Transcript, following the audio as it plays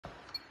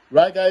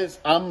Right, guys,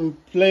 I'm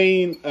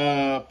playing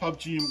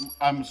PUBG.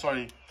 I'm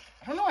sorry,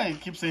 I don't know why I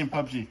keep saying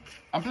PUBG.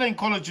 I'm playing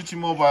Call of Duty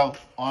Mobile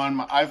on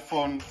my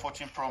iPhone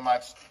 14 Pro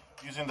Max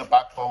using the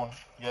BackBone.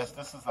 Yes,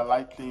 this is the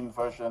light clean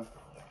version.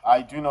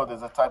 I do know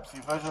there's a Type-C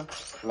version.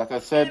 Like I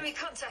said,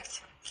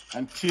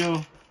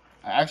 until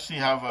I actually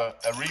have a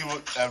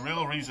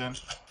real reason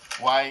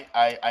why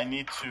I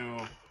need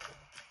to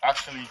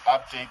actually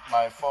update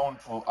my phone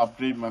or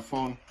upgrade my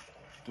phone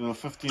to the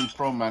 15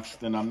 Pro Max,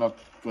 then I'm not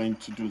going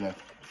to do that.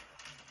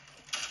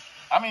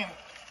 I mean,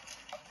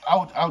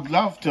 I would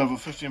love to have a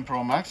 15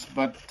 Pro Max,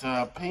 but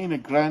paying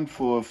 $1,000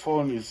 for a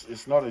phone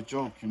is not a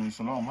joke. You know, it's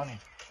a lot of money.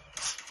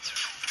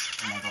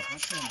 Oh my God,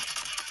 listen.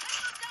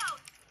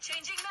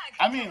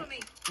 I mean,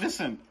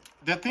 listen.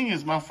 The thing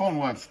is, my phone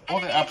works. All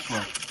the apps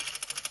work.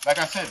 Like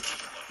I said,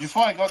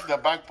 before I got the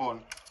BackBone,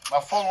 my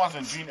phone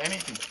wasn't doing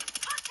anything.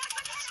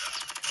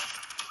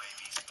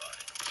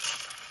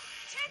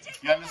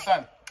 You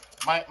understand?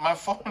 My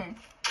phone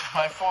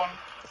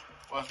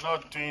was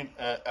not doing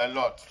a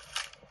lot.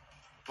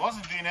 It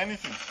wasn't doing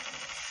anything.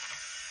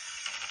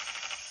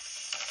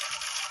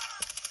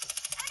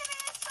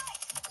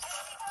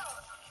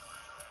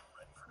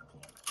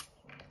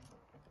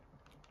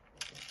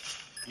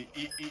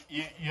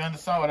 You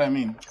understand what I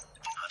mean?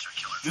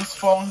 This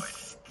phone,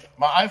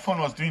 my iPhone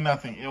was doing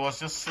nothing. It was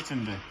just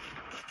sitting there.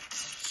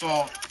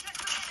 So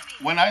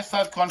when I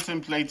start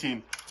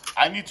contemplating,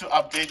 I need to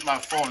update my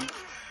phone.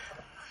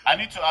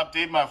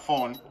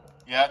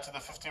 Yeah, to the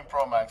 15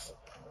 Pro Max.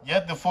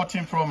 Yet the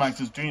 14 Pro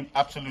Max is doing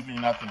absolutely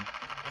nothing.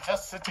 It's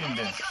just sitting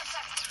there.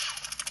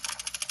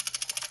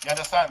 You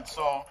understand?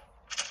 So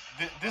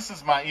this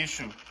is my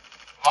issue.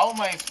 How am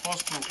I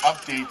supposed to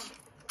update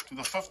to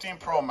the 15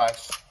 Pro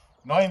Max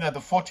knowing that the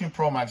 14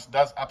 Pro Max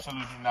does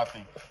absolutely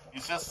nothing?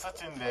 It's just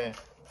sitting there.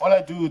 All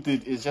I do with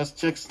it is just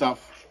check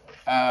stuff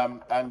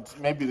and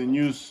maybe the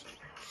news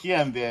here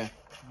and there.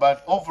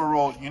 But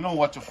overall, you know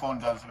what your phone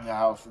does in your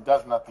house. It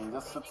does nothing. It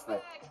just sits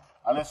there.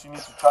 Unless you need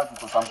to charge it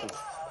for something.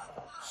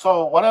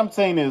 So what I'm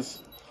saying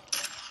is,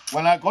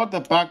 when I got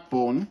the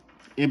BackBone,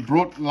 it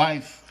brought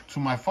life to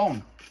my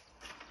phone.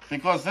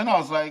 Because then I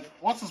was like,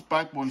 what's this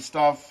BackBone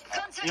stuff?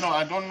 You know,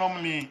 I'll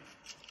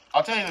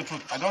tell you the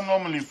truth, I don't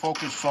normally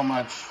focus so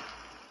much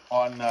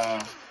on,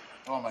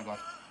 oh my God.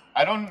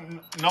 I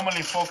don't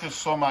normally focus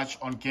so much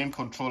on game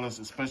controllers,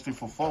 especially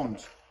for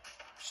phones.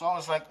 So I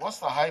was like, what's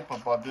the hype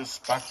about this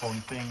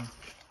BackBone thing?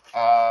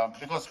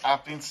 Because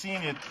I've been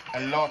seeing it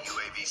a lot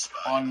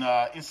on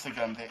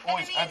Instagram. They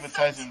always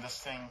advertising this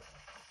thing,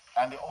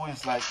 and they're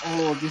always like,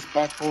 "Oh, this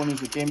BackBone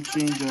is a game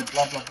changer,"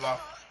 blah blah blah.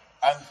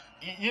 And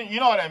you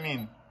know what I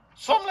mean.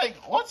 So I'm like,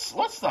 what's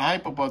the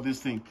hype about this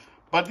thing?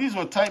 But these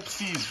were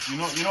Type-Cs. You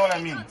know what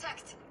I mean.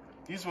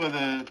 These were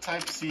the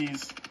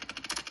Type-Cs,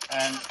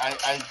 and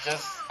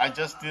I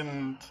just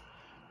didn't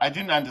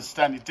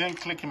understand. It didn't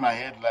click in my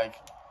head. Like,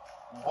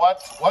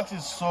 what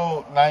is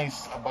so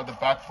nice about the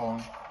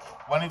BackBone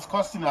when it's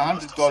costing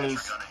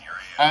 $100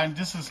 and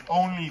this is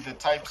only the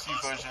Type-C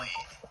version?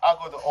 I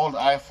got the old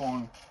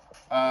iPhone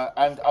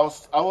and I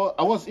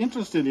was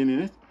interested in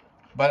it,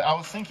 but I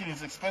was thinking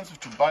it's expensive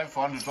to buy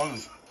for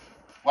 $100.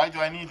 Why do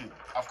I need it?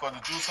 I've got a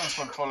DualSense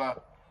controller.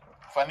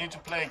 If I need to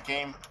play a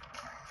game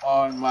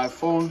on my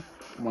phone,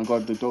 oh my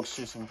God, the dog's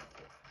chasing me.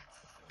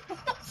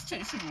 It's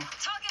chasing me.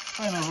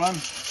 Trying to run.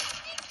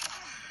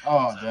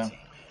 Oh damn.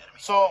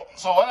 So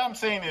what I'm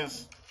saying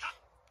is,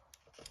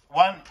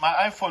 one, my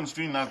iPhone's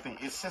doing nothing.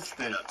 It sits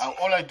there.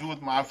 All I do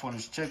with my iPhone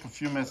is check a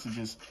few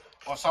messages,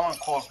 or someone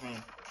calls me,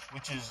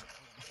 which is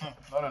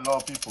not a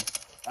lot of people.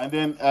 And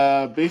then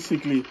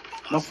basically,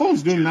 my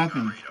phone's doing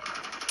nothing.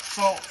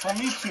 So for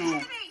me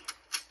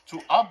to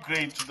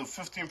upgrade to the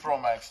 15 Pro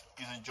Max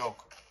is a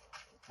joke.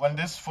 When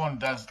this phone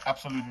does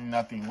absolutely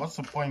nothing, what's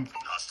the point?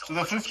 To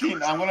the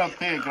 15, I'm gonna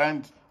pay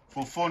 $1,000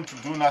 for a phone to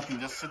do nothing,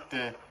 just sit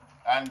there,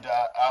 and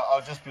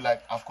I'll just be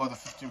like, I've got the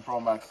 15 Pro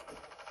Max.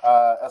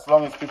 As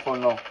long as people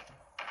know.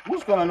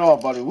 Who's gonna know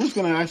about it? Who's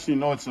gonna actually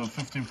know it's a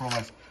 15 Pro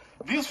Max?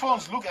 These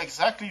phones look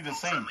exactly the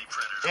same.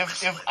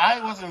 If I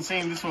wasn't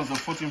saying this was a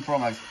 14 Pro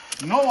Max,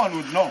 no one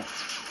would know.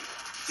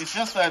 It's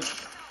just that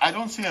I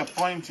don't see a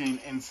point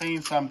in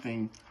saying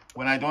something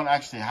when I don't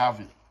actually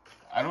have it.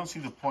 I don't see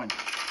the point.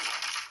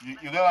 You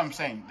get what I'm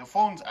saying? The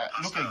phones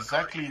look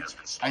exactly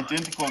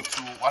identical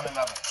to one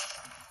another.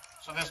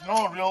 So there's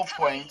no real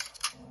point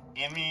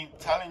in me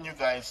telling you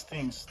guys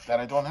things that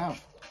I don't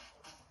have.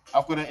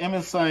 I've got an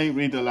MSI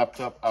Raider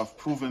laptop. I've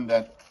proven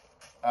that.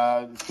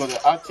 It's got an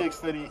RTX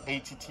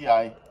 3080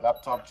 Ti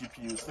laptop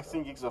GPU,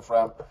 16 gigs of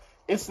RAM.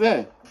 It's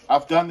there.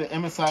 I've done the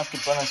MSI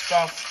Afterburner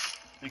stuff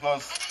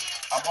because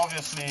I'm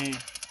obviously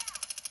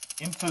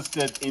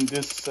interested in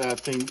this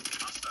thing.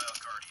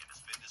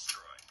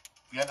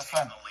 You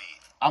understand?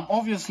 I'm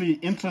obviously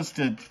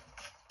interested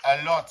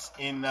a lot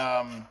in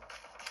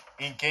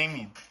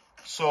gaming.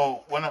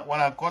 So when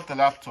I got the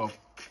laptop,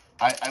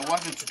 I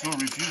wanted to do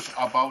reviews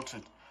about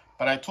it.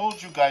 But I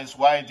told you guys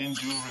why I didn't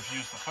do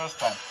reviews the first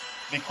time.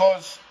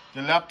 Because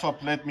the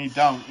laptop let me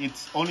down. It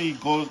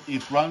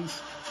runs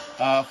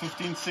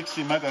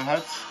 1560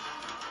 megahertz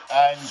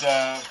And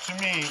to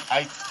me,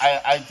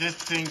 I did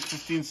think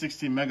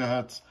 1560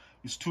 megahertz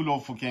is too low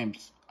for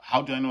games.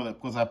 How do I know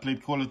that? Because I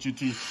played Call of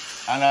Duty,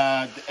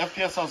 and the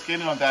FPS I was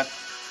getting on that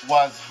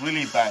was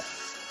really bad.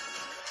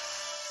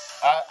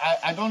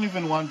 I don't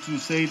even want to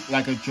say it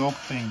like a joke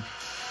thing.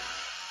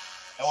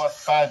 It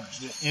was bad.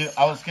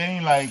 I was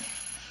getting like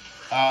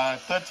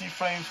 30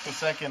 frames per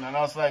second, and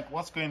I was like,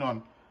 what's going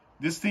on?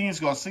 This thing has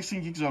got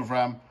 16 gigs of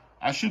RAM.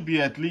 I should be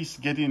at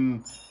least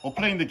getting or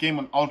playing the game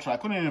on Ultra. I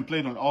couldn't even play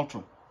it on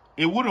Ultra.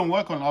 It wouldn't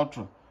work on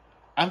Ultra.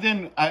 And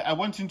then I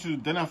went into,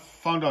 then I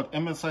found out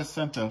MSI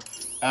Center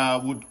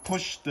would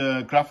push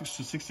the graphics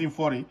to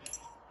 1640,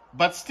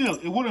 but still,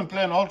 it wouldn't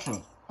play on Ultra.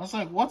 I was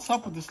like, what's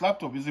up with this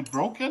laptop? Is it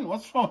broken?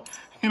 What's wrong?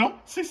 You know,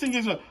 16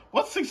 gigs of,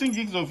 what's 16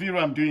 gigs of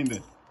VRAM doing there?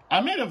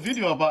 I made a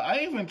video about, I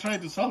even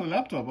tried to sell the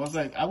laptop. I was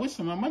like, I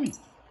wasted my money.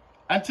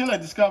 Until I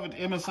discovered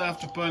MSI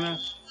Afterburner,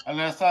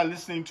 and I started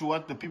listening to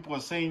what the people were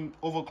saying,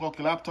 overclock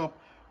your laptop.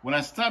 When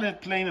I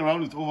started playing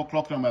around with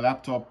overclocking on my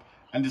laptop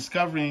and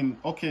discovering,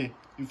 okay,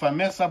 if I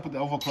mess up with the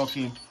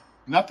overclocking,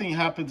 nothing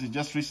happens, it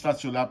just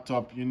restarts your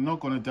laptop. You're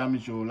not going to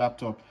damage your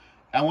laptop.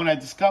 And when I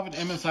discovered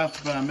MSI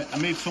Afterburner, I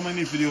made so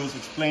many videos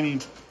explaining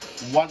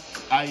what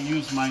I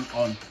use mine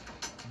on.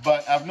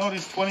 But I've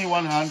noticed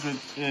 2100,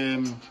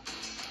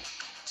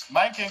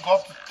 mine can go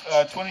up to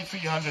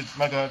 2300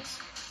 megahertz,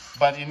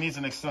 but it needs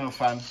an external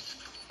fan.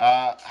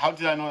 How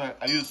did I know that?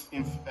 I used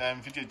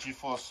NVIDIA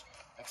GeForce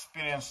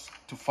Experience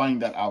to find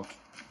that out.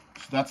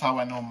 So that's how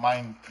I know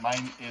mine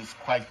is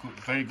quite good,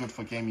 very good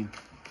for gaming.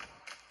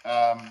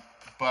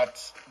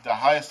 But the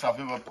highest I've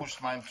ever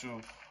pushed mine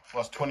to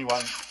was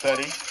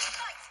 2130.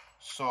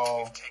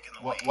 So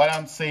what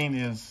I'm saying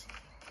is,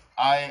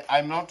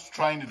 I'm not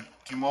trying to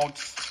demote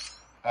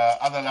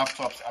other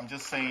laptops. I'm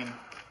just saying,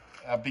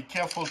 be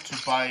careful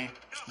to buy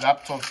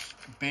laptops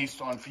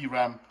based on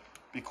VRAM,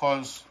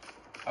 because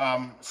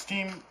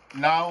Steam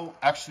now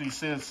actually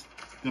says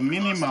the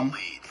minimum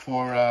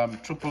for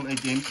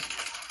AAA games,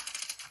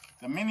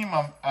 the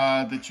minimum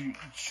that you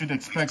should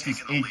expect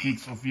is 8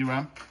 gigs of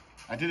VRAM.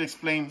 I did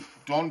explain,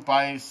 don't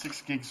buy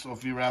 6 gigs of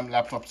VRAM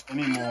laptops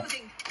anymore.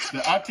 The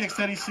RTX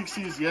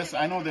 3060s, yes,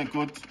 I know they're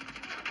good,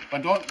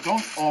 but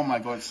don't. Oh my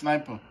God,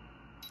 sniper!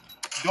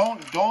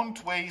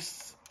 Don't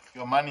waste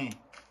your money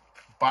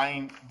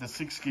buying the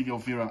 6 gig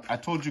of VRAM. I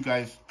told you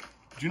guys,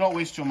 do not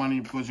waste your money,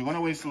 because you're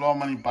gonna waste a lot of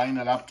money buying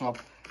a laptop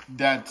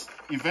that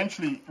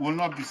eventually will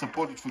not be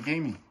supported for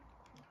gaming.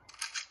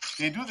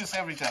 They do this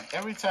every time.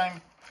 Every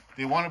time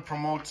they want to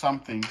promote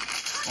something.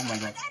 Oh my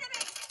God.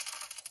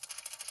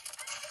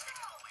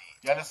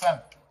 You understand?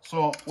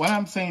 So what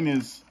I'm saying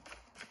is,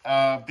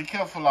 be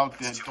careful out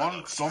there.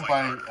 Don't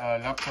buy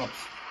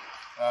laptops,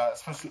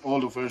 especially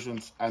older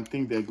versions, and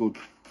think they're good.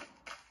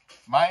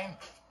 Mine,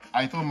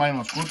 I thought mine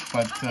was good,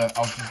 but I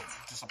was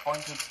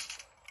disappointed.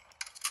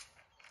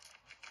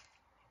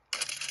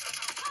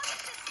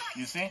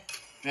 You see,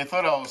 they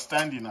thought I was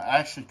standing. I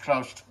actually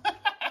crouched.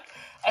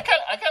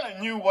 I kind of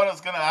knew what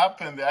was gonna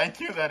happen. I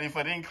knew that if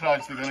I didn't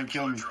crouch, they're gonna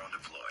kill me.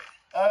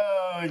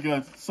 Oh my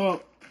God!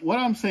 So what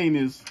I'm saying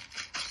is.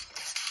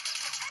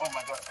 Oh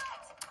my God.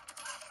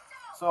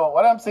 So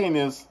what I'm saying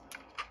is,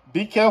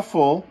 be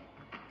careful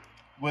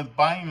with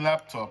buying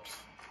laptops,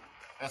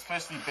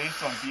 especially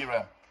based on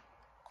VRAM,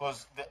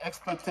 because the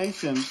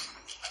expectations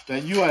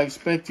that you are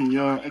expecting,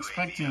 you're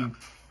expecting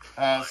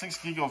 6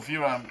 gig of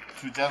VRAM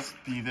to just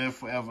be there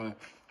forever.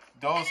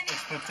 Those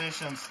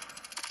expectations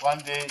one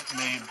day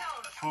may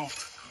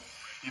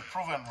be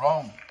proven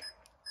wrong,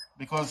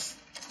 because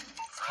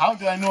how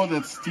do I know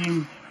that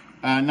Steam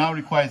now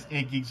requires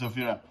 8 gigs of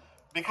VRAM?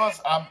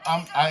 Because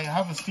I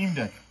have a Steam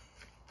Deck.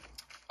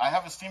 I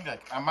have a Steam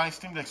Deck, and my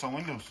Steam Deck's on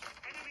Windows.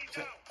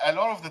 So a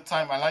lot of the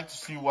time, I like to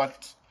see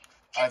what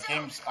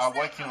games are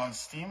working on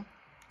Steam,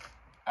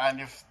 and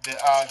if there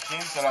are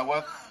games that are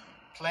worth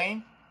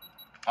playing,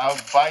 I'll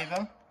buy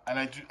them,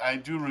 and I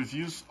do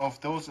reviews of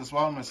those as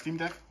well on my Steam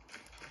Deck.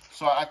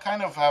 So I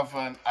kind of have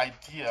an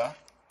idea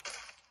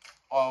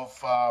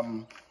of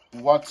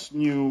what's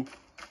new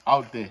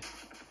out there.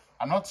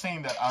 I'm not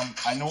saying that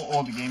I know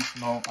all the games.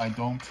 No, I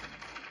don't.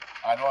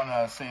 I don't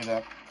want to say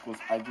that, because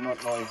I do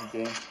not know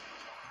every game.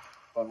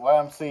 But what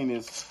I'm saying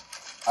is,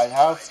 I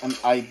have an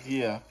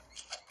idea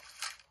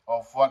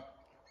of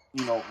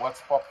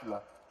what's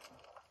popular.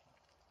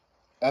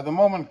 At the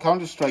moment,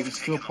 Counter-Strike is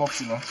still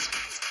popular.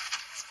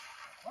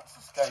 What's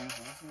this guy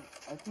using?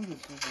 I think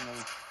he's using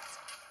a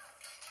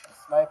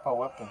sniper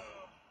weapon.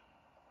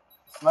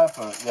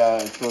 Sniper, yeah,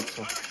 I thought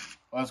so.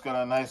 Well, it's got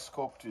a nice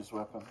scope to his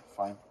weapon.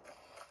 Fine.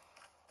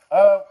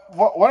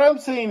 What I'm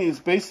saying is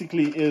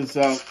basically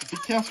be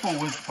careful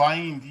with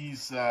buying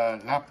these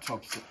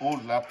laptops, the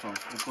old laptops,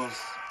 because,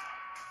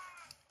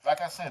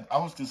 like I said, I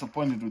was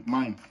disappointed with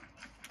mine.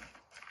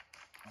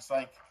 It's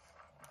like,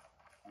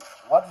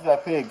 what did I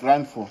pay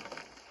 $1,000 for?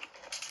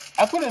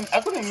 I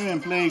couldn't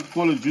even play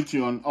Call of Duty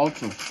on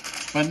Ultra,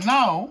 but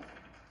now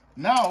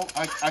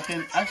I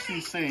can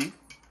actually say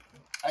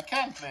I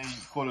can play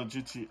Call of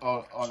Duty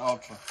on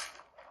Ultra.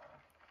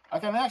 I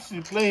can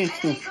actually play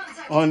it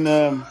on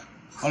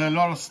a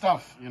lot of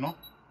stuff, you know.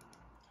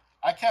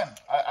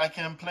 I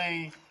can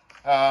play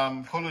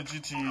Call of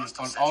Duty on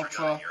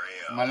Ultra,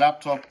 my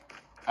laptop,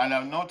 and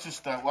I've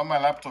noticed that what my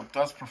laptop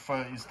does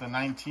prefer is the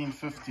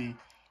 1950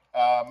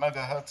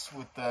 megahertz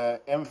with the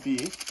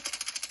MV.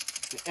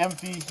 The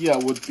MV here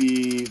would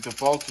be the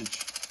voltage.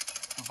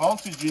 The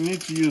voltage you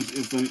need to use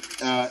is the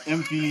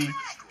MV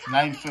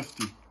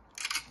 950.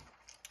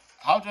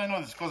 How do I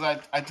know this? Because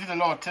I did a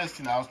lot of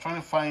testing. I was trying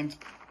to find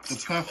the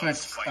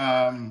perfect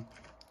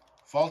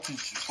voltage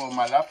for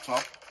my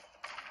laptop.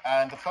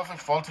 And the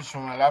perfect voltage for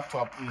my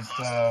laptop is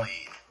the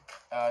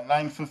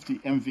 950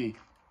 MV.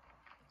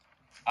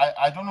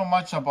 I don't know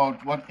much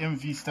about what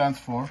MV stands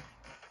for,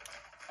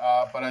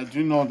 but I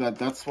do know that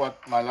that's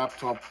what my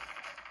laptop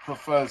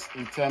prefers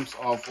in terms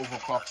of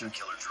overclocking.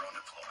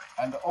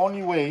 And the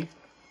only way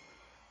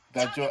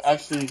that you're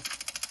actually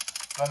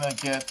gonna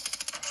get,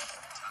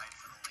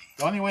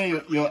 the only way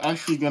you're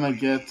actually gonna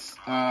get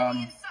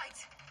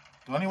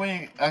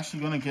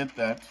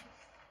that.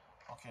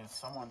 Okay,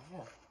 someone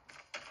here.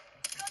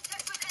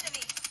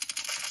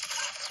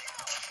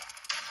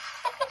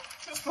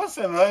 This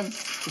person ran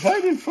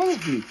right in front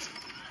of me.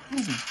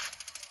 Who's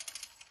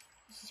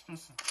this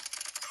person?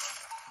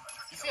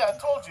 You see, I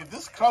told you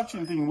this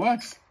crouching thing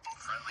works.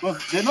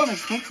 But they're not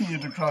expecting you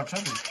to crouch, are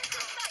they?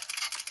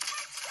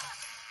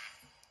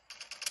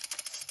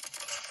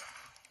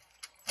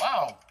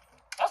 Wow,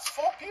 that's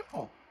 4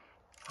 people.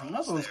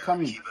 Another one's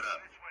coming.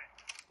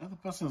 Another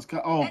person's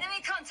coming. Oh,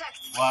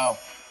 wow.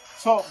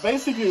 So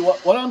basically,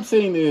 what I'm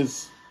saying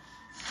is,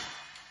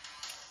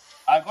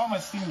 I got my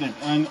Steam Deck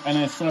and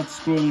I start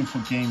scrolling for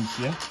games,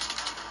 yeah?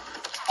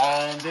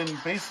 And then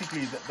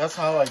basically, that's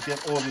how I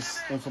get all this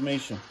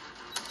information.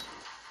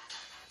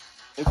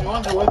 If you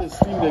wonder where the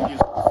Steam Deck is,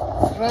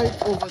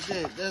 right over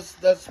there.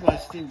 That's my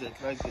Steam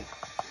Deck right there.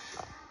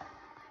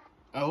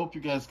 I hope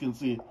you guys can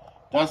see.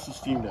 That's the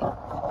Steam Deck.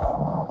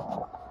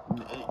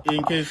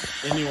 In case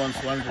anyone's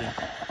wondering,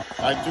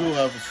 I do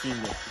have a Steam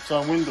Deck. It's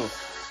on Windows.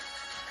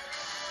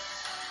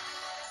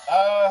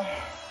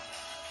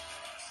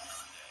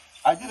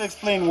 I did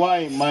explain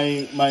why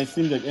my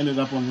Steam Deck ended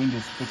up on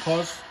Windows,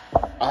 because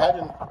I had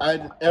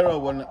an error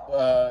when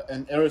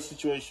an error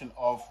situation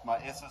of my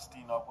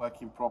SSD not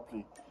working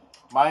properly.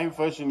 My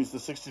version is the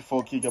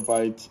 64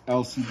 gigabyte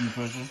LCD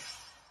version.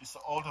 It's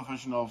the older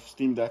version of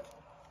Steam Deck,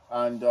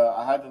 and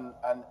I had an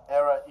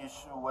error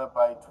issue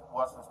whereby it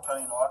wasn't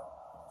turning on.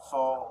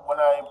 So when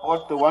I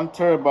bought the 1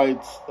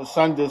 terabyte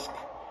SanDisk,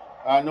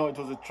 no, it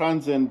was a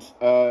transient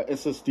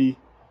SSD.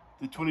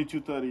 The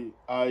 2230,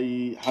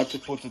 I had to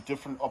put a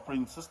different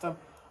operating system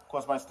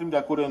because my Steam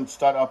Deck wouldn't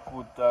start up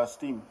with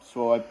Steam,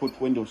 so I put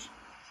Windows.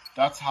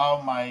 That's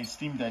how my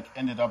Steam Deck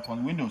ended up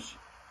on Windows.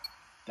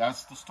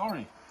 That's the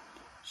story.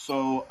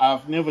 So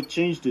I've never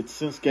changed it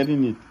since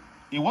getting it.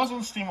 It was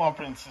on Steam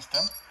operating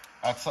system.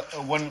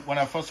 When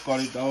I first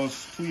got it, that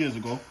was 2 years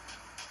ago.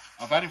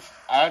 I've had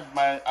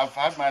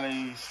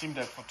my Steam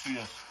Deck for 2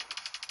 years.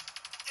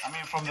 I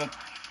mean, from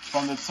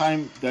the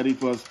time that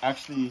it was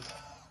actually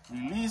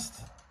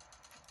released.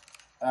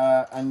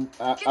 And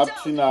up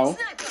to now,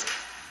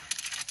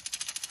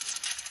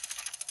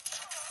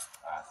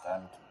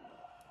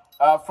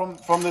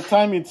 from the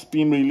time it's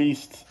been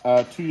released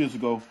 2 years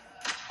ago,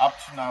 up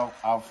to now,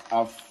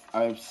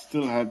 I've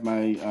still had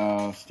my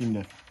Steam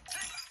Deck.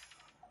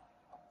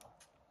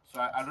 So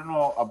I don't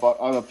know about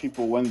other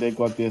people when they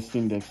got their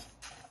Steam Decks,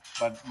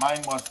 but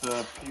mine was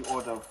the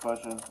pre-order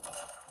version,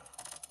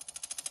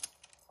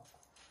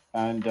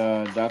 and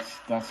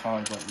that's how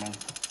I got mine.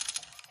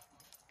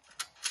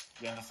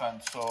 You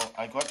understand? So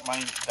I got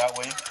mine that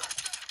way.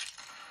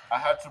 I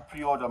had to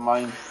pre-order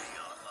mine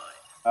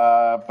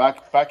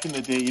back in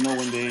the day. You know,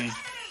 when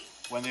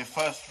they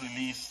first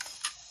released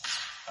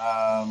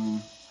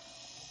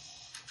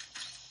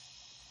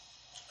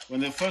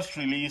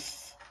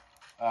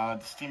the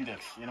Steam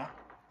Decks. You know.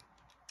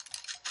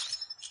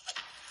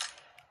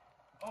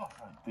 Oh,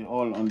 they're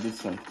all on this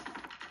side.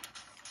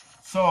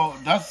 So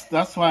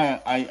that's why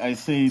I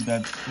say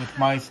that with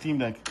my Steam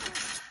Deck.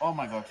 Oh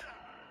my God.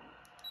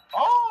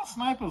 Oh,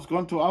 Sniper's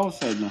gone to our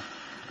side now.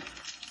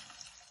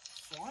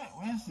 So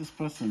where's this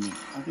person?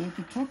 Are they at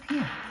the top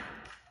here?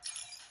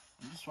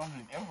 I'm just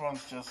wondering.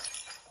 Everyone's just...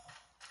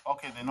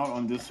 Okay, they're not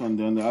on this one.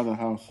 They're on the other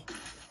house.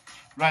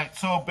 Right,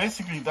 so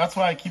basically that's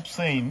why I keep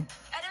saying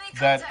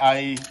that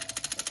I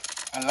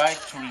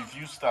like to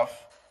review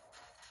stuff.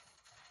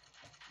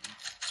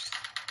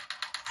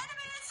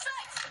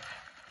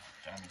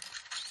 Damn it.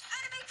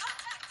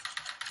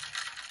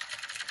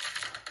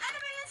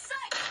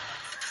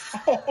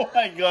 Oh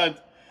my God.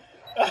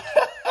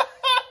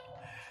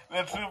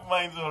 The trip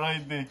mines are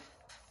right there.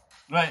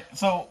 Right,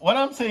 so what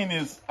I'm saying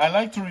is I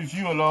like to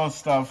review a lot of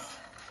stuff,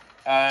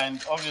 and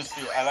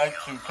obviously I like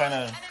to kind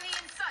of...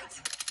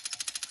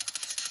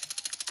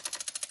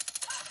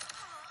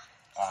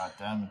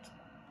 damn it.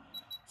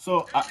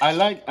 So I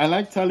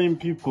like telling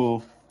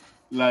people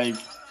like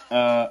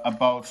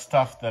about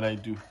stuff that I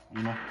do,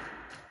 you know,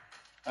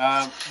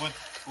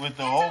 with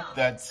the hope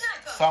that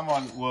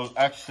someone will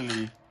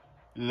actually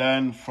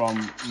learn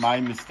from my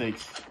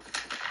mistakes.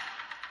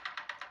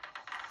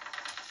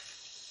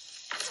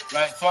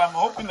 Right, so I'm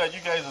hoping that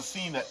you guys are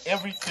seeing that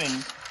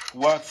everything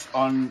works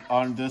on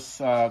this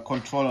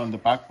controller on the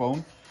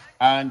backbone,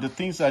 and the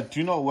things that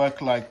do not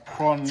work like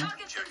prawn,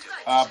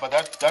 but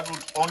that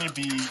would only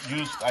be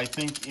used, I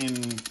think,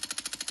 in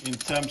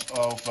terms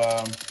of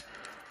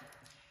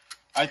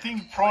I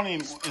think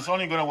prawning is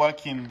only going to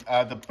work in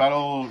the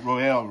battle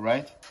royale,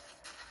 right?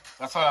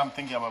 That's what I'm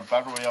thinking about,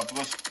 battle royale,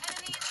 because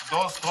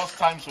those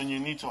times when you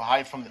need to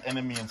hide from the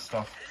enemy and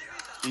stuff,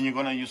 then you're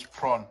gonna use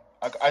prawn.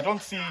 I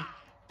don't see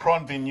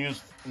prawn being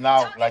used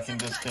now, like in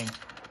this thing,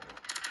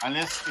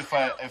 unless if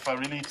I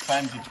really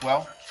timed it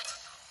well.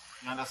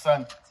 You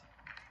understand?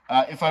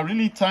 If I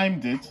really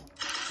timed it,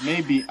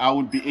 maybe I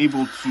would be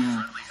able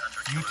to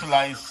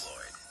utilize.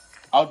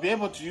 I'll be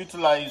able to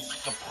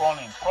utilize the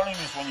prawning. Prawning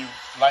is when you're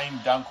lying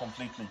down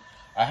completely.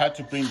 I had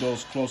to bring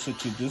those closer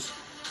to this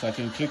so I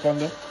can click on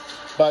them.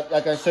 But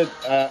like I said,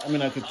 I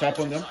mean, I could tap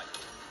on them.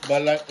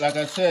 But like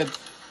I said,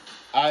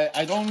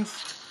 I don't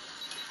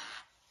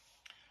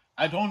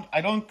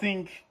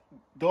think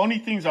the only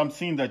things I'm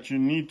seeing that you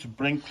need to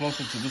bring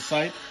closer to this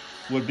side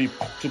would be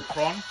to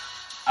prawn,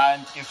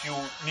 and if you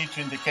need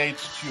to indicate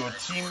to your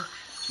team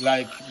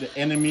like the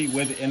enemy,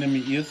 where the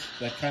enemy is,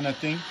 that kind of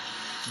thing.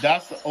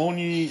 That's the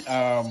only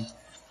those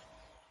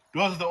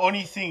are the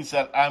only things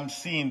that I'm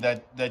seeing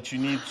that you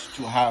need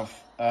to have.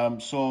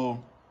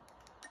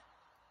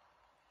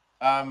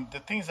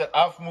 The things that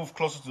I've moved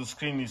closer to the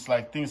screen is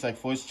like things like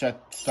voice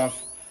chat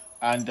stuff,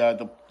 and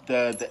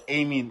the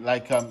aiming,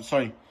 like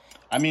sorry,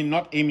 I mean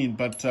not aiming,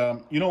 but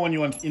you know when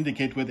you want to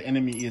indicate where the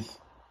enemy is,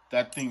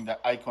 that thing,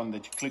 that icon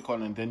that you click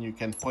on, and then you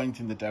can point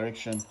in the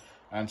direction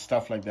and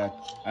stuff like that,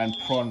 and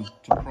prawn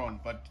to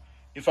prawn. But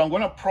if I'm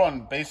gonna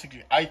prawn,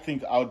 basically, I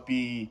think I'll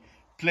be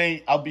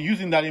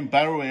using that in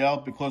battle royale,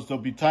 because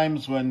there'll be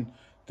times when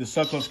the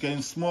circle's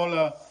getting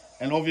smaller,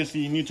 and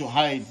obviously you need to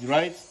hide,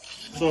 right?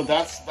 So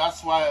that's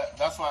why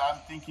I'm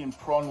thinking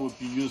prawn would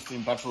be used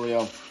in battle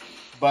royale.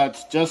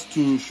 But just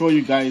to show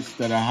you guys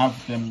that I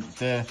have them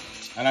there,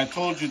 and I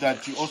told you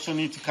that you also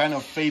need to kind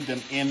of fade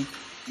them in.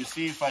 You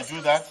see, if I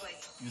do that,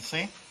 you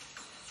see,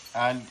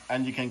 and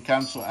you can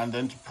cancel, and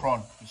then to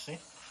prawn, you see.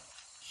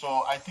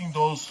 So I think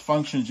those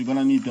functions, you're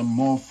gonna need them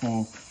more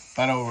for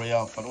battle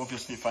royale. But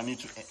obviously, if I need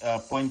to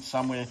point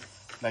somewhere,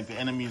 like the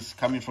enemy is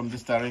coming from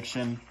this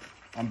direction,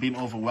 I'm being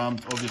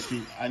overwhelmed,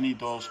 obviously I need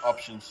those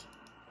options.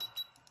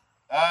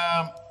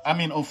 I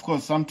mean, of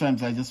course,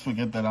 sometimes I just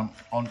forget that I'm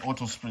on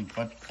auto sprint.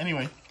 But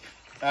anyway,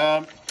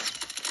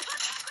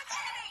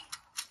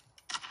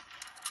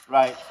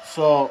 right.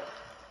 So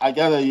I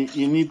gather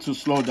you need to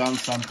slow down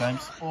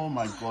sometimes. Oh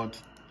my God.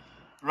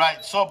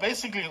 Right. So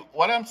basically,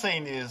 what I'm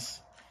saying is,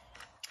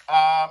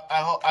 I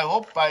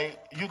hope by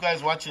you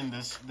guys watching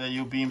this that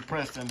you'll be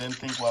impressed and then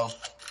think, well,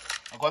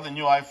 I got the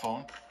new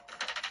iPhone,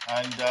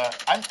 and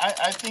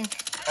I think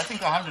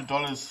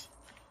 $100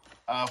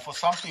 for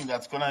something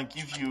that's gonna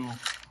give you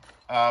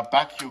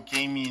back your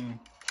gaming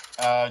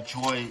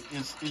joy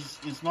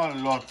is not a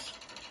lot.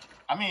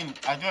 I mean,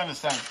 I do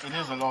understand it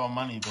is a lot of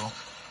money though.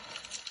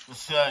 You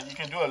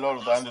can do a lot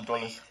with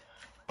 $100,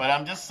 but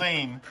I'm just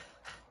saying,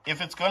 if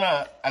it's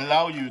gonna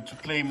allow you to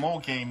play more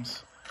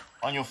games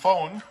on your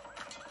phone,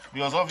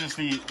 because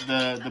obviously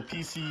the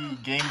PC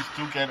games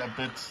do get a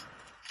bit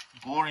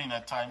boring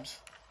at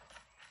times.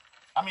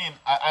 I mean,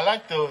 I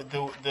like the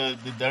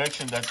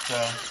direction that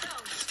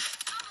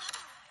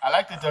I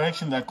like the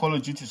direction that Call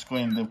of Duty is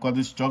going. They've got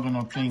this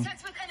juggernaut thing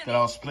that I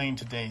was playing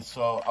today,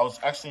 so I was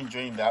actually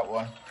enjoying that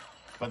one.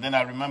 But then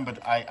I remembered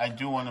I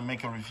do want to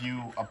make a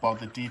review about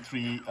the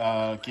D3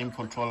 game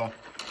controller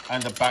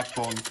and the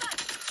backbone,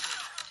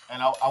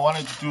 and I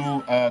wanted to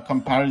do a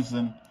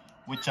comparison,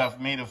 which I've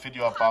made a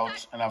video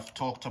about and I've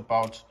talked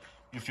about.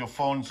 If your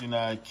phone's in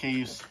a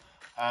case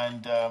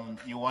and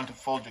you want to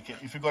fold your case,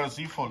 if you got a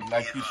Z Fold,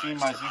 like you see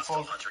my Z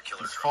Fold,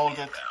 it's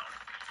folded.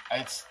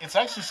 It's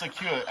actually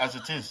secure as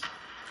it is.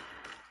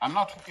 I'm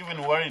not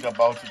even worried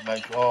about it,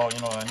 like, oh, you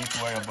know, I need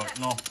to worry about.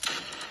 No,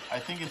 I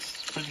think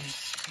it's pretty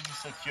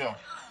secure.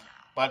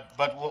 But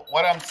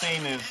what I'm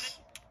saying is,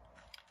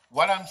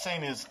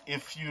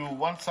 if you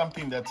want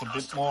something that's a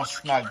bit more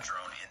snug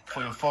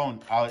for your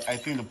phone, I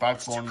think the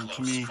backbone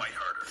to me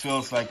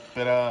feels like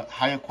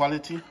higher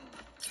quality,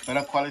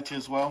 better quality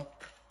as well.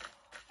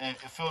 And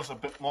it feels a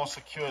bit more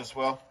secure as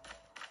well,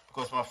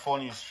 because my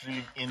phone is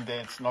really in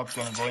there. It's not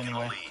going to go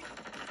anywhere.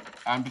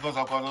 And because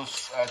I've got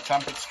those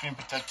trumpet screen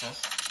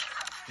protectors,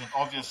 then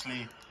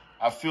obviously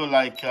I feel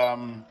like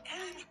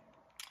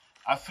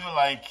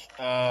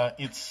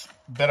it's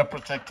better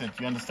protected.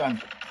 You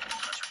understand?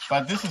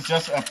 But this is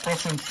just a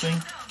preference thing.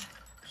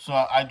 So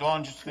I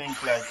don't just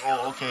think like,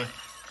 oh, okay,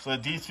 so the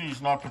D3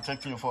 is not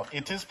protecting your phone.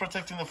 It is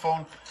protecting the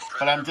phone,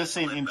 but I'm just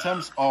saying in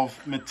terms of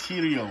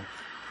material,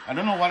 I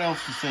don't know what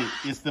else to say.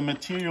 It's the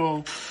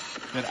material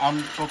that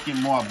I'm talking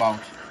more about.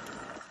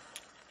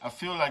 I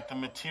feel like the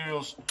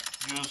materials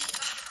used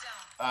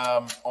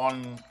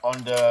on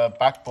the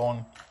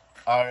backbone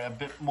are a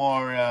bit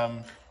more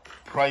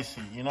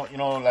pricey. You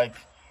know, like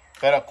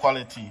better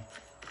quality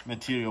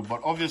material.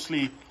 But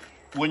obviously,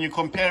 when you're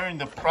comparing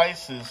the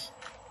prices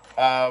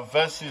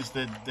versus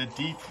the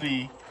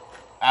D3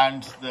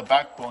 and the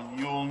BackBone,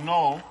 you'll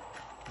know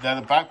that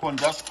the BackBone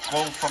does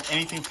go from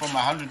anything from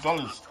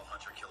 $100,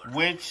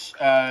 which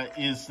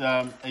is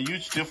a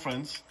huge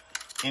difference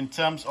in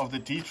terms of the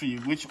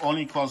D3, which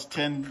only costs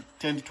 $10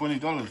 to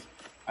 $20,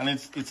 and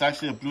it's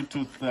actually a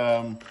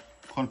Bluetooth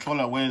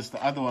controller, whereas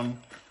the other one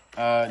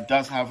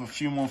does have a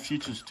few more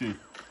features to it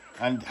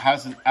and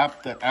has an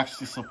app that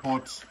actually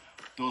supports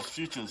those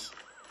features.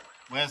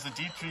 Whereas the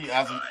D3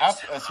 has an app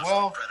as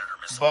well,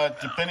 but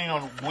depending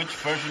on which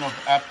version of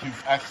the app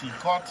you've actually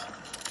got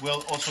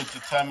will also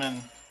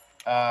determine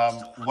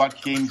what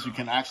games you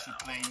can actually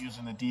play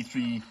using the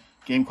D3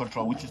 game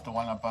control, which is the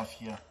one above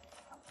here.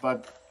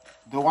 But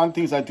the one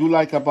things I do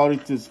like about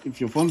it is if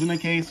your phone's in a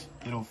case,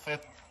 it'll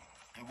fit,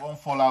 it won't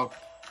fall out.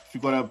 If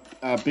you got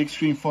a big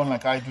screen phone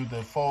like I do,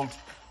 the Fold,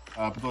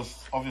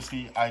 because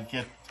obviously I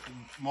get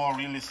more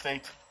real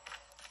estate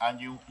and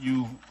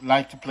you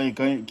like to play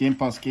Game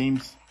Pass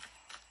games,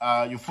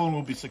 your phone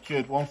will be secure,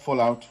 it won't fall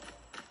out.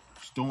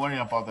 So don't worry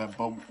about that.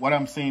 But what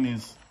I'm saying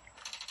is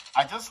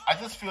I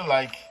just feel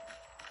like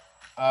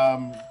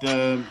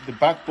the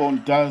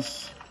BackBone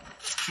does,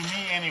 to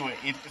me anyway,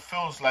 it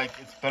feels like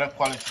it's better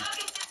quality.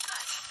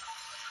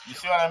 You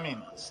see what I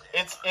mean?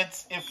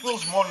 It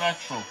feels more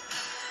natural.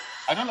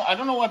 I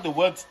don't know what the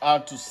words are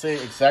to say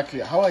exactly.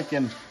 How I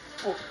can,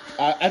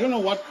 I don't know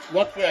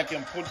what way I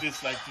can put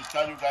this, like to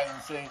tell you guys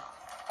and say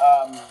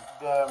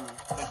the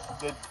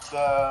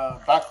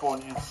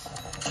BackBone is.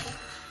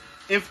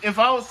 If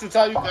I was to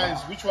tell you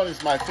guys which one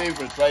is my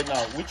favorite right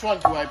now, which one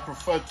do I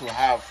prefer to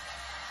have,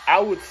 I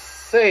would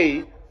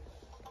say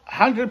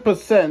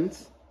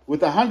 100%,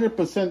 with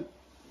 100%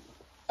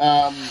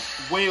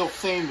 way of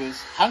saying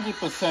this,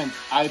 100%,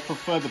 I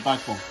prefer the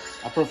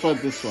BackBone. I prefer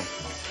this one.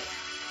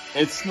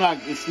 It's snug,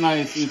 it's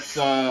nice,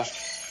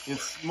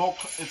 it's more,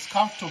 it's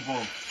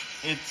comfortable.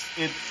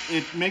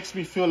 It makes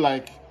me feel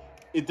like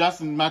it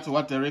doesn't matter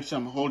what direction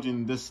I'm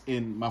holding this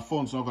in, my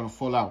phone's not gonna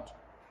fall out.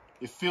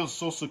 It feels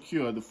so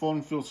secure. The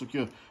phone feels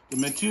secure. The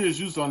materials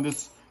used on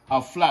this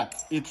are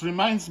flat. It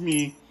reminds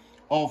me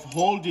of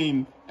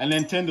holding a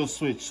Nintendo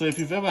Switch. So if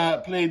you've ever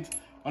played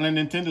on a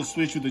Nintendo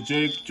Switch with the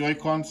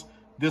Joy-Cons,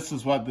 this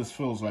is what this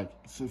feels like.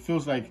 So it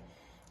feels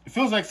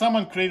like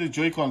someone created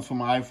Joy-Cons for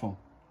my iPhone,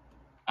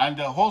 and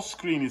the whole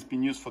screen is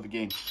being used for the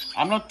game.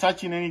 I'm not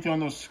touching anything on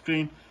the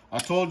screen. I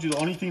told you the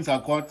only things I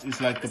got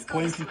is like the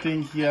pointy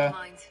thing here,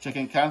 which I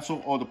can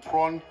cancel, or the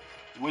prawn,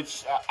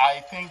 which I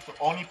think the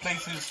only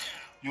places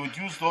you would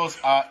use those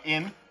are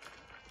in.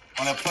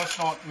 On a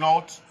personal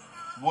note,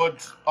 would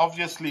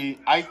obviously,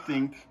 I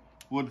think,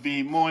 would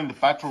be more in the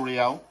battle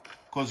royale,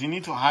 because you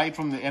need to hide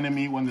from the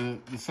enemy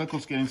when the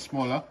circle's getting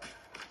smaller.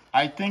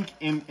 I think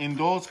in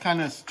those kind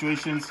of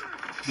situations,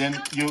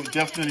 then you're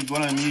definitely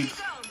gonna need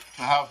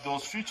to have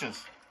those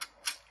features.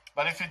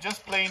 But if you're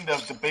just playing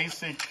the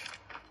basic,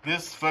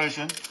 this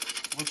version,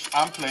 which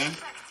I'm playing,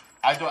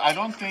 I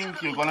don't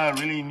think you're gonna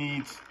really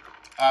need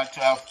to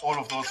have all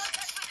of those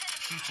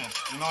features.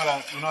 You know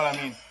what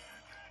I mean?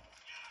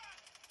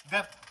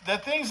 The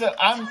things that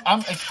I'm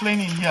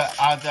explaining here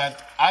are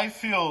that I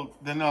feel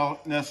the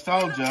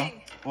nostalgia,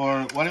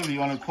 or whatever you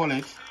want to call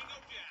it.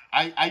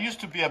 I used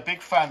to be a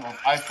big fan of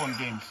iPhone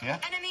games, yeah?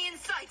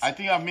 I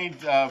think I've made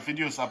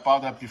videos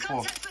about that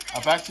before.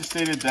 I've actually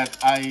stated that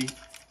I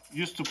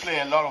used to play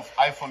a lot of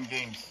iPhone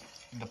games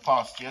in the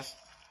past, yes?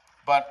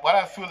 But what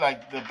I feel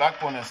like the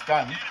BackBone has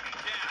done,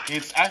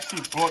 it's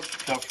actually brought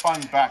the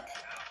fun back.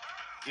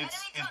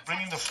 It's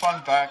bringing the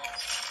fun back.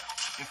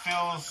 It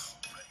feels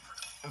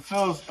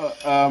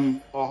a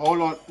whole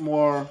lot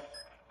more.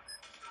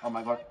 Oh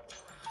my god.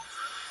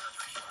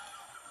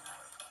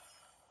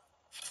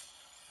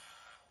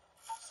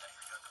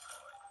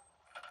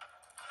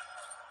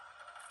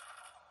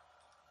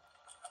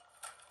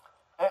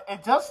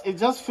 It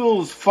just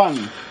feels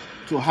fun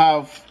to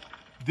have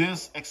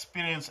this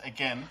experience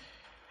again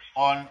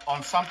on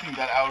something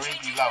that I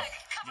already love.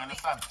 You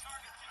understand?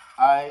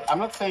 I'm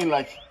not saying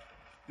like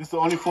this is the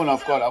only phone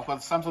I've got. I've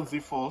got the Samsung Z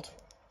Fold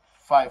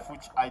 5,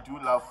 which I do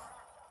love.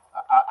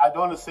 I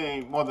don't want to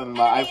say more than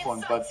my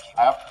iPhone, but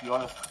I have to be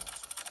honest.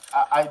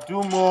 I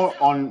do more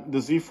on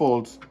the Z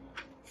Fold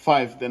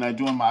 5 than I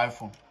do on my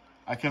iPhone.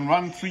 I can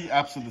run 3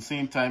 apps at the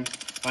same time,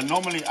 but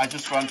normally I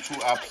just run 2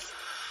 apps.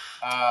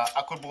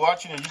 I could be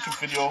watching a YouTube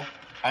video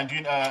and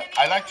doing.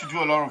 I like to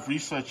do a lot of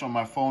research on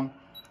my phone,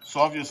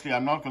 so obviously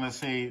I'm not going to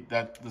say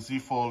that the Z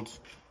Fold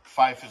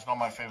 5 is not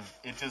my favorite.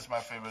 It is my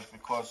favorite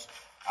because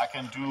I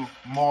can do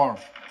more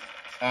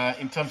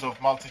in terms of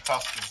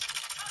multitasking.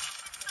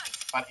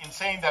 But in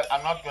saying that,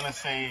 I'm not going to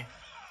say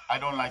I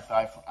don't like the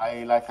iPhone.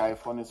 I like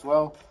iPhone as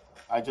well.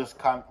 I just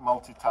can't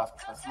multitask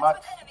as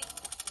much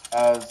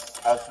as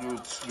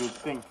you'd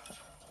think.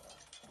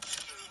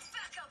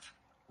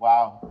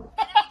 Wow.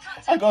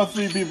 I got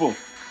 3 people.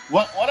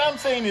 What I'm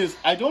saying is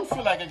I don't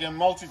feel like I can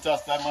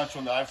multitask that much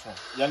on the iPhone.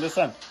 You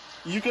understand?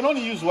 You can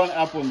only use one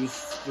app on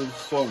this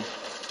phone.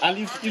 And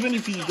even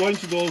if you go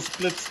into those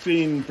split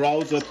screen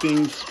browser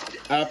things,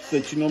 apps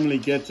that you normally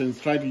get, and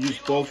try to use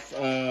both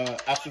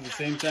apps at the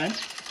same time,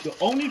 The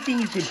only thing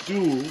you could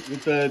do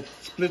with the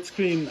split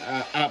screen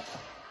app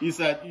is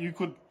that you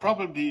could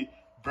probably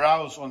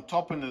browse on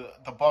top and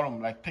the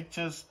bottom, like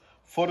pictures,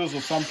 photos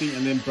or something,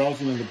 and then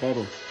browsing on the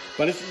bottom.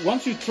 But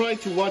once you try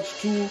to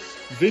watch two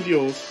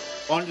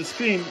videos on the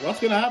screen, what's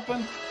going to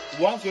happen?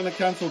 One's going to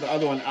cancel the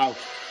other one out,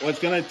 or it's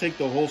going to take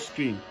the whole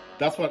screen.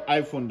 That's what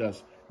iPhone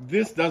does.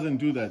 This doesn't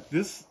do that.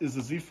 This is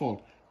the Z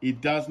Fold. It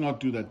does not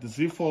do that. The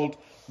Z Fold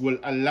will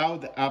allow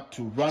the app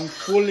to run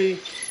fully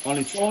on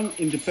its own,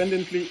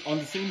 independently, on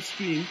the same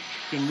screen.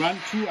 You can run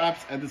two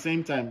apps at the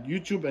same time,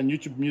 YouTube and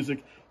YouTube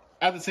Music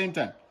at the same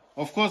time.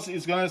 Of course,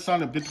 it's going to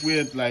sound a bit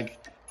weird, like,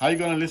 how are you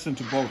going to listen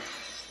to both?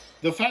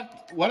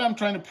 What I'm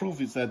trying to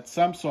prove is that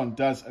Samsung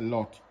does a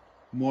lot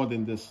more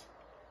than this.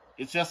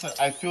 It's just that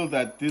I feel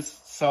that this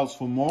sells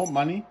for more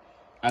money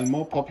and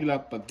more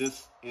popular, but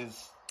this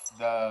is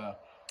the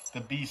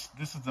beast.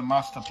 This is the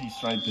masterpiece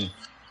right there.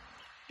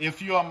 If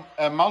you are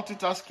a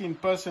multitasking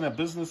person, a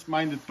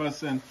business-minded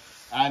person,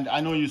 and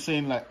I know you're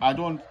saying, like, I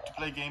don't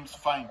play games,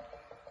 fine.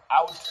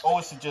 I would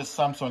always suggest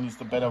Samsung is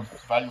the better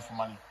value for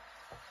money.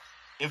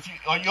 If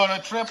you're on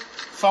a trip,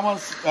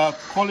 someone's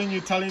calling you,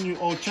 telling you,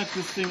 oh, check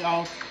this thing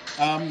out.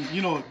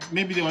 You know,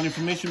 maybe they want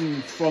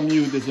information from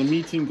you. There's a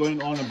meeting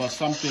going on about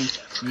something.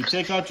 You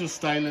take out your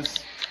stylus.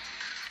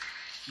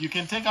 You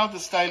can take out the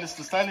stylus.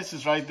 The stylus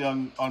is right there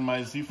on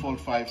my Z Fold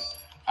 5.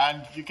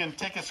 And you can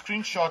take a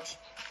screenshot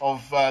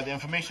of the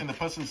information the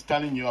person's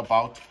telling you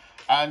about,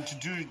 and to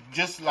do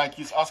just like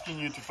he's asking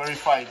you to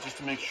verify, just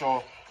to make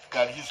sure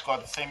that he's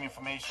got the same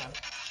information.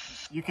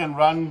 You can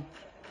run.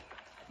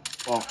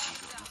 Oh,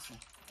 let's see.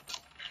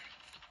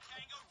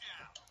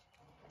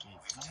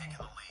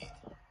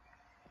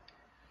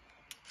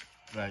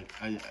 Right,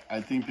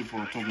 I think people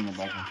are talking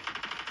about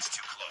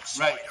it.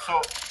 Right,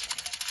 so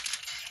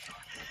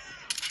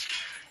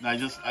I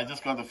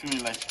just got the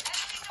feeling like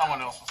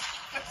someone else was.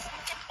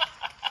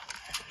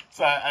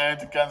 So I had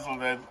to cancel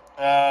that.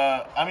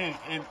 I mean,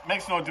 it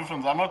makes no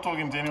difference. I'm not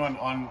talking to anyone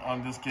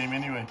on this game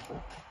anyway.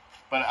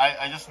 But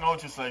I just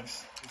noticed, like,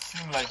 it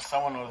seemed like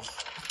someone was...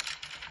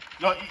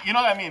 No, you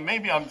know what I mean?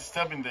 Maybe I'm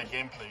disturbing their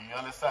gameplay, you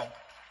understand?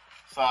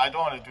 So I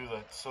don't want to do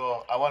that.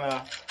 So I want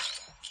to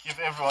give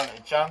everyone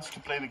a chance to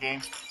play the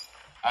game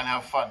and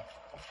have fun.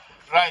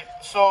 Right,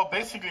 so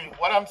basically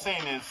what I'm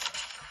saying is,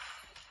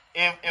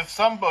 if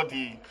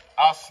somebody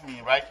asks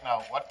me right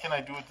now, what can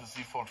I do with the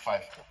Z Fold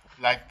 5?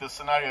 Like the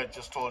scenario I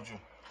just told you.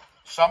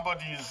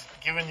 Somebody is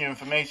giving you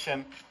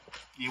information.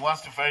 He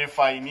wants to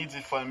verify. He needs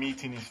it for a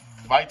meeting. It's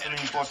vitally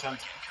important.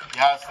 He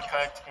has the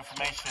correct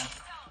information.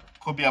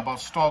 Could be about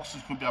stocks.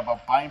 It could be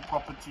about buying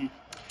property.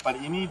 But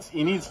he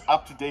needs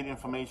up-to-date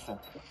information.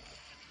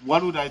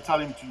 What would I tell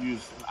him to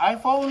use? An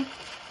iPhone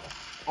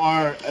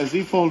or a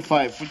Z Fold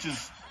 5, which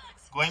is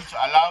going to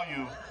allow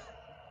you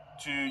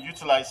to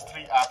utilize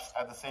 3 apps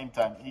at the same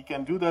time. He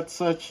can do that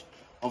search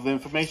of the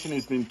information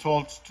he's been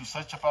told to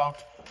search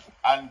about,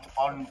 and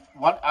on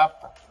one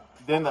app,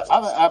 then the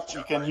other app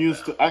you can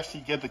use to actually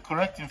get the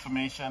correct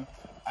information,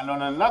 and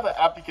on another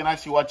app you can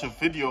actually watch a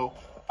video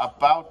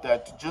about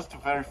that just to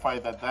verify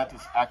that that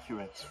is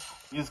accurate.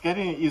 He's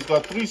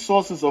got 3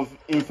 sources of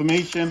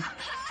information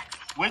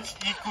which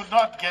he could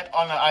not get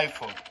on an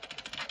iPhone,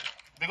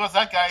 because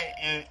that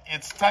guy,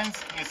 it's time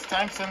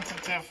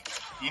sensitive.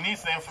 He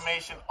needs the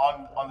information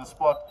on the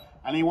spot,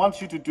 and he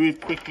wants you to do it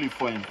quickly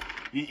for him.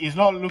 He's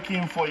not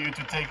looking for you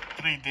to take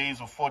 3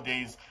 days or 4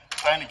 days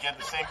trying to get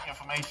the same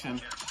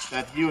information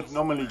that he would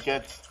normally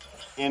get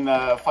in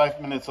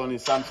 5 minutes on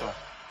his Samsung.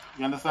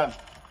 You understand?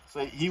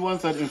 So he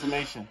wants that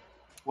information.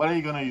 What are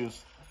you going to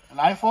use? An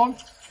iPhone?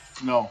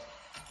 No.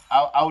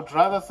 I would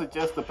rather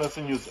suggest the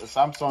person use a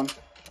Samsung,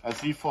 a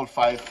Z Fold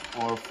 5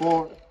 or a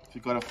 4. If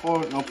you got a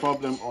 4, no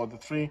problem, or the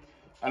 3.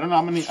 I don't know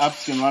how many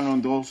apps you can run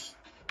on those.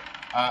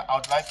 I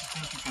would like to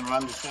think you can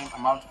run the same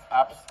amount of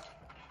apps.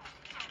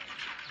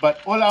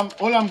 But all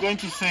I'm going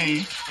to say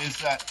is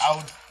that I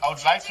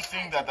would like to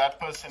think that that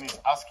person is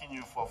asking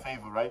you for a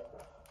favor, right?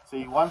 So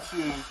he wants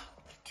you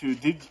to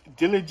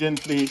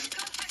diligently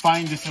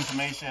find this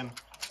information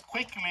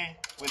quickly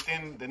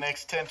within the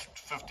next 10 to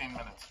 15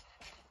 minutes.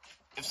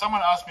 If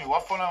someone asks me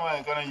what phone am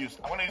I going to use,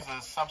 I'm going to use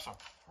a Samsung.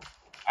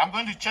 I'm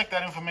going to check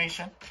that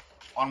information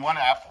on one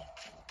app.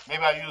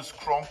 Maybe I use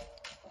Chrome.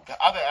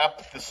 The other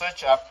app, the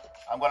search app,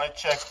 I'm going to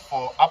check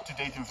for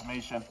up-to-date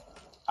information.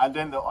 And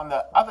then on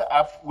the other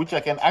app, which I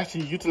can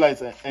actually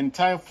utilize an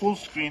entire full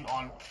screen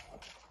on,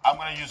 I'm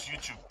going to use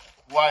YouTube.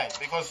 Why?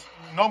 Because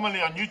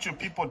normally on YouTube,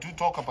 people do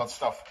talk about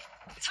stuff.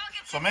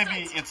 So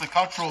maybe it's a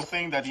cultural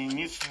thing that he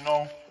needs to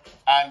know,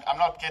 and I'm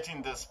not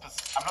getting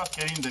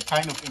the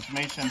kind of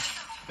information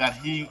that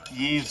he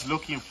is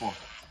looking for.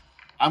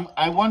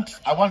 I want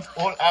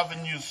all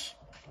avenues.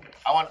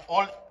 I want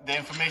all the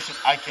information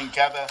I can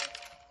gather.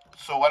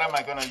 So what am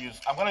I going to use?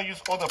 I'm going to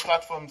use all the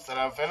platforms that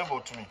are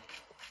available to me.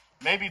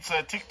 Maybe it's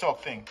a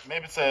TikTok thing.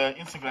 Maybe it's an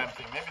Instagram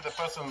thing. Maybe the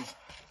person's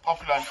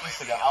popular on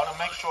Instagram. I want to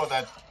make sure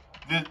that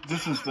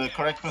this is the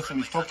correct person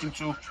he's talking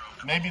to.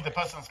 Maybe the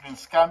person's been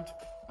scammed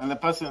and the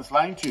person is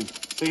lying to you,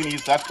 saying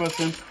he's that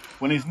person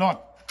when he's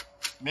not.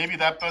 Maybe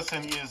that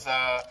person is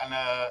an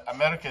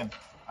American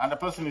and the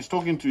person is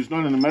talking to is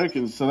not an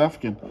American, it's South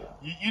African.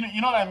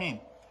 You know what I mean?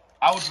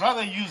 I would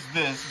rather use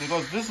this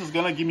because this is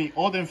going to give me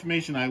all the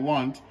information I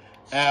want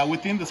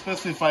within the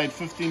specified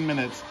 15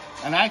 minutes.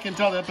 And I can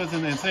tell that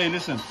person and say,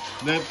 listen,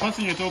 the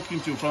person you're talking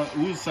to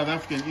who's South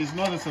African is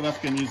not a South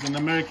African, he's an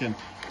American.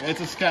 It's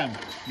a scam.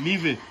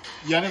 Leave it.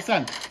 You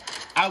understand?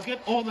 I'll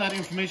get all that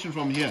information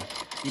from here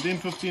within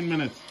 15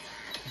 minutes.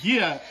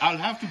 Here, I'll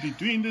have to be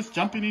doing this,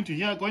 jumping into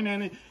here, going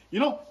in. You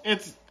know,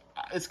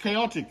 it's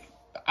chaotic.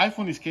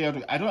 iPhone is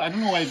chaotic. I don't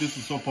know why this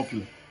is so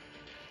popular.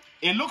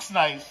 It looks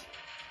nice.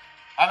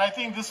 And I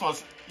think this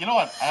was, you know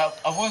what, I've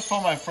always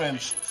told my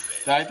friends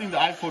that I think the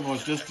iPhone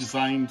was just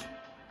designed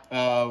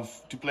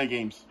to play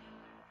games.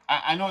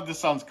 I know this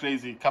sounds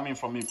crazy coming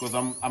from me because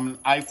I'm an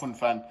iPhone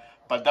fan,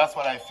 but that's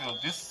what I feel.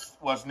 This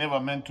was never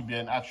meant to be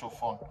an actual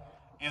phone.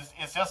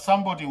 It's just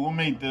somebody who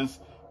made this,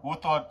 who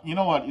thought, you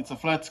know what, it's a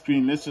flat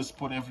screen, let's just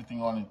put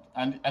everything on it.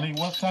 And it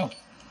worked out.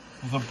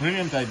 It was a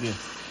brilliant idea.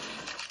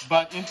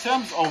 But in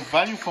terms of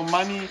value for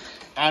money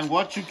and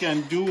what you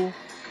can do,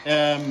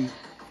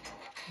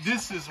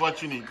 this is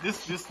what you need.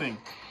 This thing.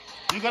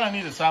 You're going to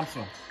need a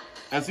Samsung.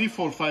 A Z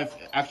Fold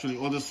 5, actually,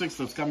 or the 6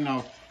 that's coming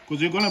out.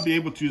 Because you're going to be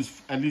able to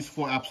use at least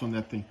 4 apps on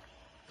that thing.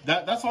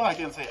 That's all I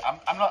can say.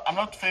 I'm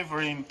not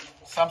favoring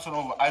Samsung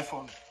over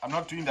iPhone. I'm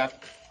not doing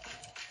that.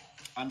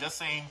 I'm just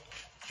saying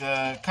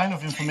the kind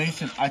of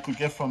information I could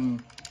get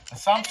from a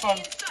Samsung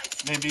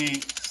may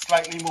be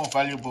slightly more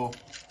valuable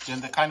than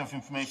the kind of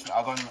information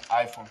I got on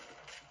an iPhone.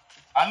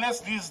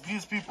 Unless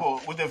these people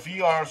with the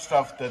VR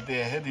stuff that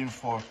they're heading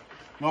for,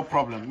 no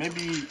problem.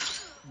 Maybe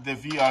the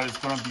VR is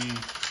going to be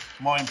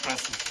more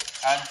impressive.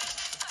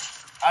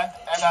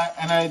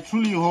 And I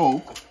truly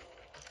hope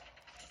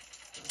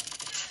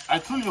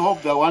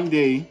that one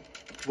day,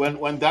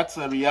 when that's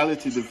a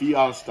reality, the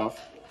VR stuff,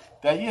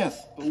 that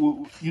yes,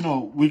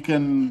 we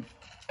can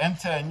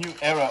enter a new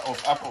era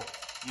of Apple,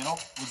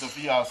 with the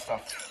VR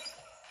stuff.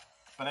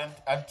 But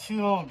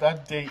until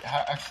that day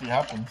actually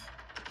happens,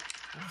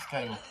 this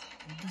guy will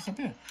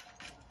disappear.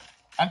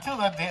 Until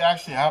that day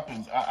actually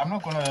happens, I'm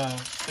not gonna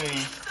say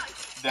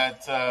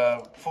that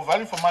for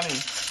value for money.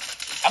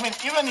 I mean,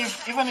 even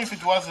if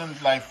it wasn't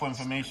like for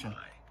information,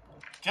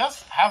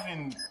 just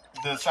having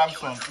the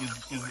Samsung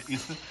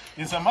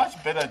is a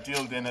much better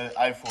deal than an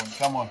iPhone.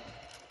 Come on,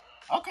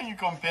 how can you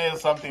compare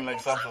something like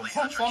Samsung?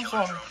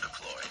 Samsung,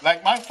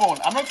 like my phone.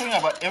 I'm not talking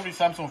about every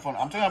Samsung phone.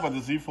 I'm talking about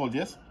the Z Fold.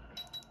 Yes.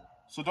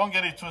 So don't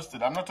get it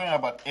twisted. I'm not talking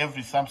about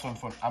every Samsung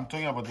phone. I'm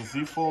talking about the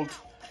Z Fold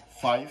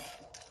 5,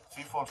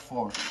 Z Fold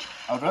 4.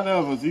 I'd rather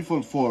have a Z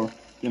Fold 4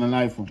 than an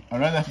iPhone. I'd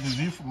rather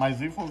have my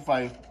Z Fold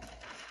 5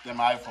 than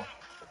my iPhone.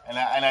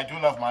 And I do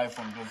love my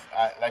iPhone because,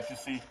 like you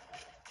see,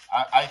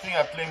 I think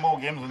I play more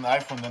games on the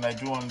iPhone than I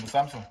do on the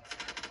Samsung.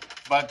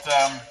 But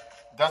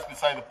that's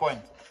beside the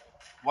point.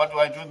 What do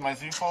I do with my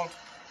Z Fold?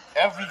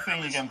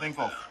 Everything you can think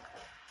of.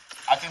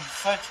 I can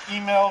search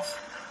emails.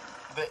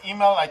 The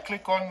email I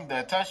click on,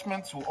 the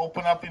attachments will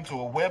open up into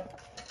a web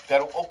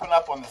that will open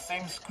up on the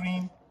same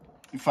screen.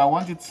 If I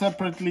want it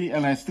separately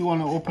and I still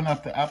want to open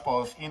up the app I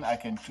was in, I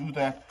can do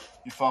that.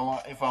 If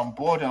I'm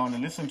bored, I want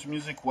to listen to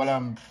music while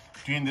I'm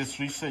doing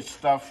this research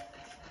stuff,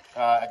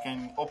 I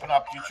can open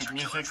up YouTube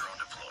Music,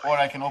 or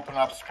I can open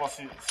up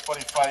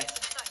Spotify.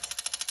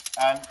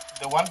 And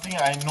the one thing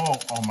I know,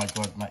 oh my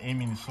God, my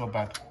aiming is so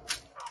bad.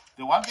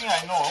 The one thing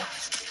I know,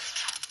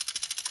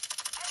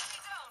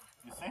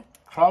 you see,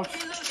 crouch.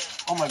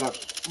 Oh my God.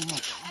 Oh my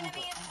God. Oh my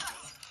God.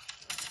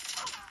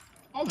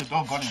 Oh, the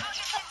dog got him.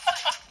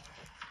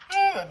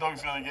 The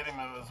dog's gonna get him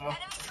as well.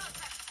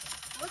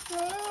 What the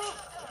hell?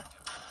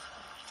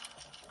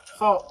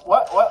 So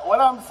what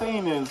I'm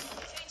saying is,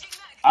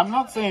 I'm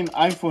not saying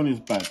iPhone is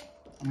bad.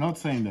 I'm not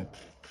saying that.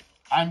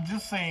 I'm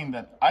just saying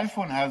that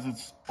iPhone has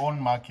its own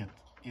market.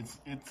 It's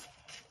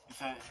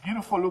a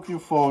beautiful looking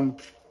phone.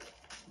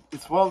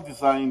 It's well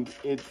designed.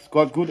 It's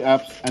got good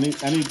apps, and it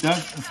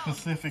does a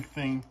specific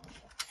thing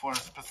for a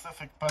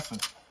specific person.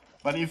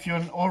 But if you're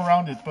an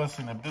all-rounded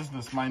person, a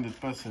business-minded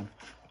person,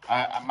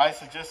 my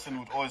suggestion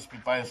would always be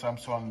buy a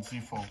Samsung Z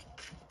Fold,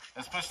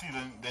 especially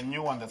the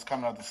new one that's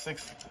coming out, the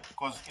 6,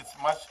 because it's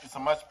a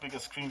much bigger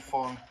screen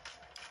phone,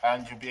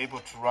 and you'll be able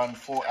to run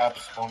 4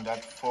 apps on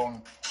that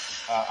phone,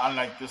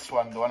 unlike this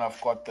one, the one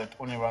I've got that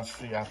only runs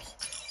 3 apps.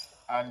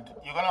 And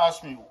you're gonna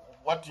ask me,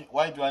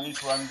 why do I need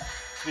to run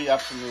 3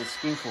 apps on the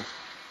screen phone?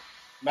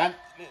 Man,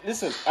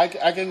 listen, I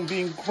can be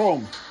in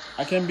Chrome.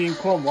 I can be in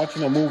Chrome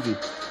watching a movie.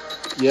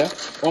 Yeah,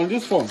 on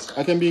this phone,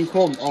 I can be in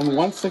Chrome on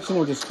one section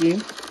of the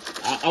screen.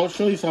 I'll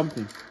show you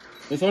something.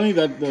 It's only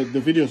that the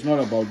video is not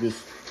about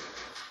this.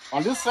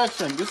 On this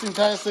section, this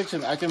entire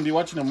section, I can be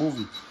watching a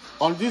movie.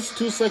 On these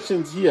 2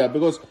 sections here,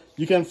 because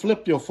you can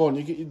flip your phone,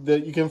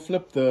 you can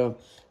flip the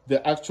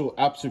actual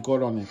apps you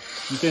got on it.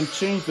 You can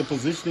change the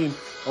positioning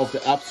of the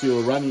apps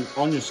you're running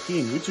on your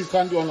screen, which you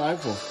can't do on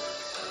iPhone.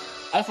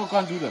 iPhone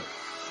can't do that.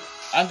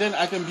 And then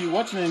I can be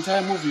watching an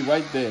entire movie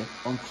right there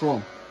on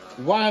Chrome,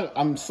 while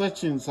I'm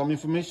searching some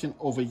information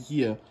over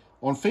here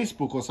on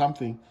Facebook or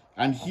something,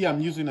 and here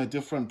I'm using a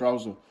different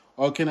browser.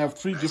 Or I can have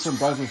 3 different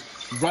browsers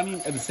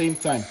running at the same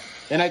time.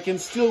 And I can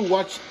still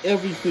watch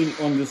everything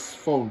on this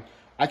phone.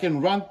 I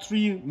can run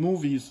 3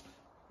 movies,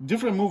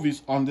 different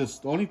movies on this.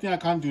 The only thing I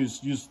can't do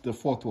is use the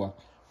 4th one.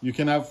 You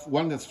can have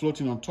one that's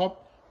floating on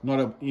top, not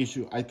an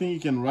issue. I think you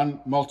can run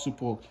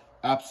multiple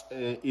apps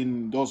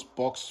in those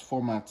box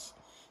formats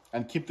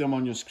and keep them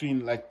on your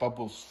screen like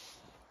bubbles.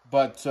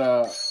 But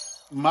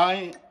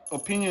my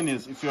opinion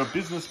is, if you're a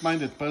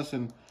business-minded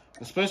person,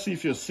 especially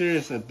if you're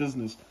serious at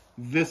business,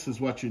 this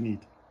is what you need.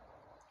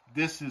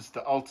 This is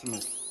the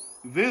ultimate.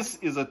 This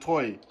is a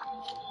toy.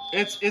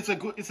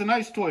 It's a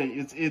nice toy.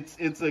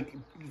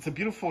 It's a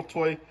beautiful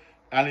toy,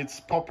 and it's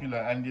popular.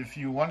 And if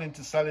you wanted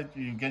to sell it,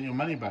 you get your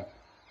money back.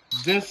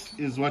 This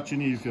is what you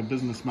need if you're a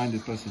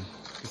business-minded person.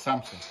 The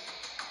Samsung,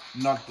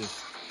 not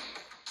this.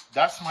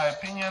 That's my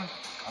opinion.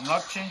 I'm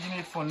not changing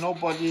it for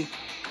nobody.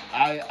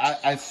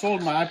 I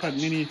sold my iPad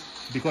mini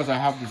because I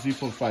have the Z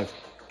Fold 5.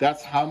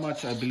 That's how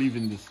much I believe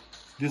in this.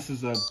 This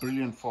is a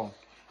brilliant phone.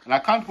 And I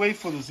can't wait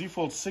for the Z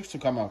Fold 6 to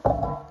come out,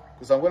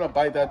 because I'm going to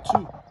buy that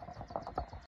too.